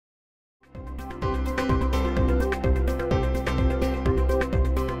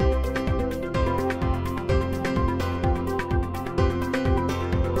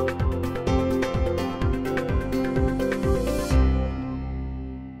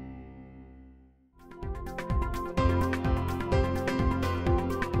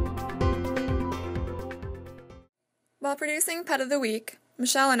While producing Pet of the Week,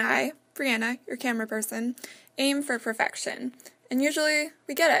 Michelle and I, Brianna, your camera person, aim for perfection, and usually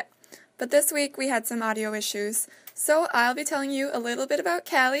we get it. But this week we had some audio issues, so I'll be telling you a little bit about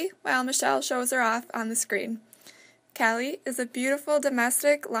Callie while Michelle shows her off on the screen. Callie is a beautiful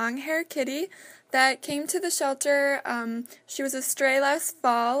domestic long-haired kitty that came to the shelter. She was a stray last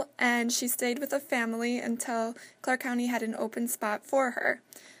fall, and she stayed with a family until Clark County had an open spot for her.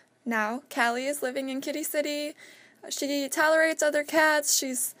 Now, Callie is living in Kitty City. She tolerates other cats.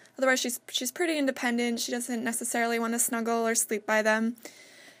 She's pretty independent. She doesn't necessarily want to snuggle or sleep by them.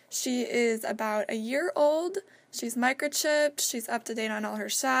 She is about a year old. She's microchipped, she's up to date on all her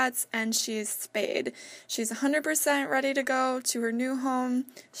shots, and she's spayed. She's 100% ready to go to her new home.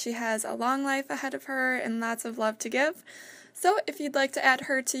 She has a long life ahead of her and lots of love to give. So if you'd like to add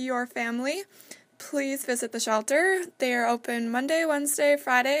her to your family, please visit the shelter. They are open Monday, Wednesday,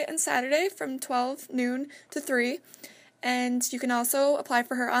 Friday, and Saturday from 12 noon to 3. And you can also apply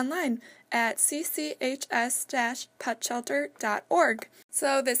for her online at cchs-petshelter.org.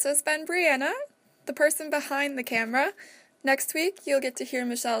 So this has been Brianna, the person behind the camera. Next week, you'll get to hear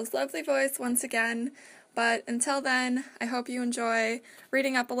Michelle's lovely voice once again. But until then, I hope you enjoy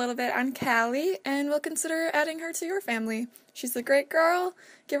reading up a little bit on Callie, and will consider adding her to your family. She's a great girl.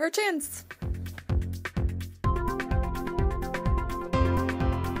 Give her a chance.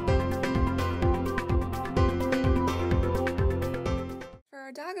 For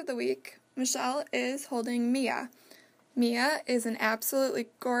our dog of the week, Michelle is holding Mia. Mia is an absolutely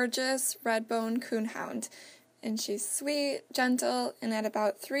gorgeous Redbone Coonhound, and she's sweet, gentle, and at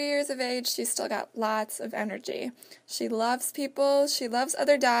about 3 years of age, she's still got lots of energy. She loves people, she loves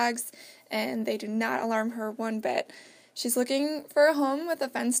other dogs, and they do not alarm her one bit. She's looking for a home with a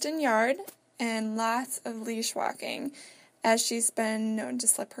fenced-in yard and lots of leash walking, as she's been known to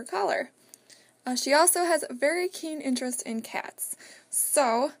slip her collar. She also has a very keen interest in cats,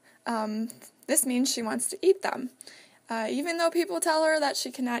 so this means she wants to eat them. Even though people tell her that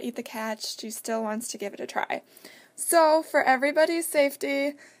she cannot eat the cat, she still wants to give it a try. So, for everybody's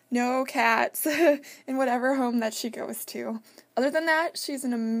safety, no cats in whatever home that she goes to. Other than that, she's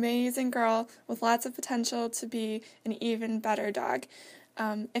an amazing girl with lots of potential to be an even better dog.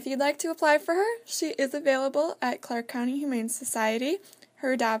 If you'd like to apply for her, she is available at Clark County Humane Society.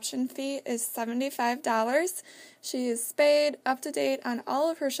 Her adoption fee is $75. She is spayed, up to date on all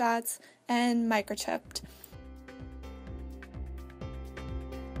of her shots, and microchipped.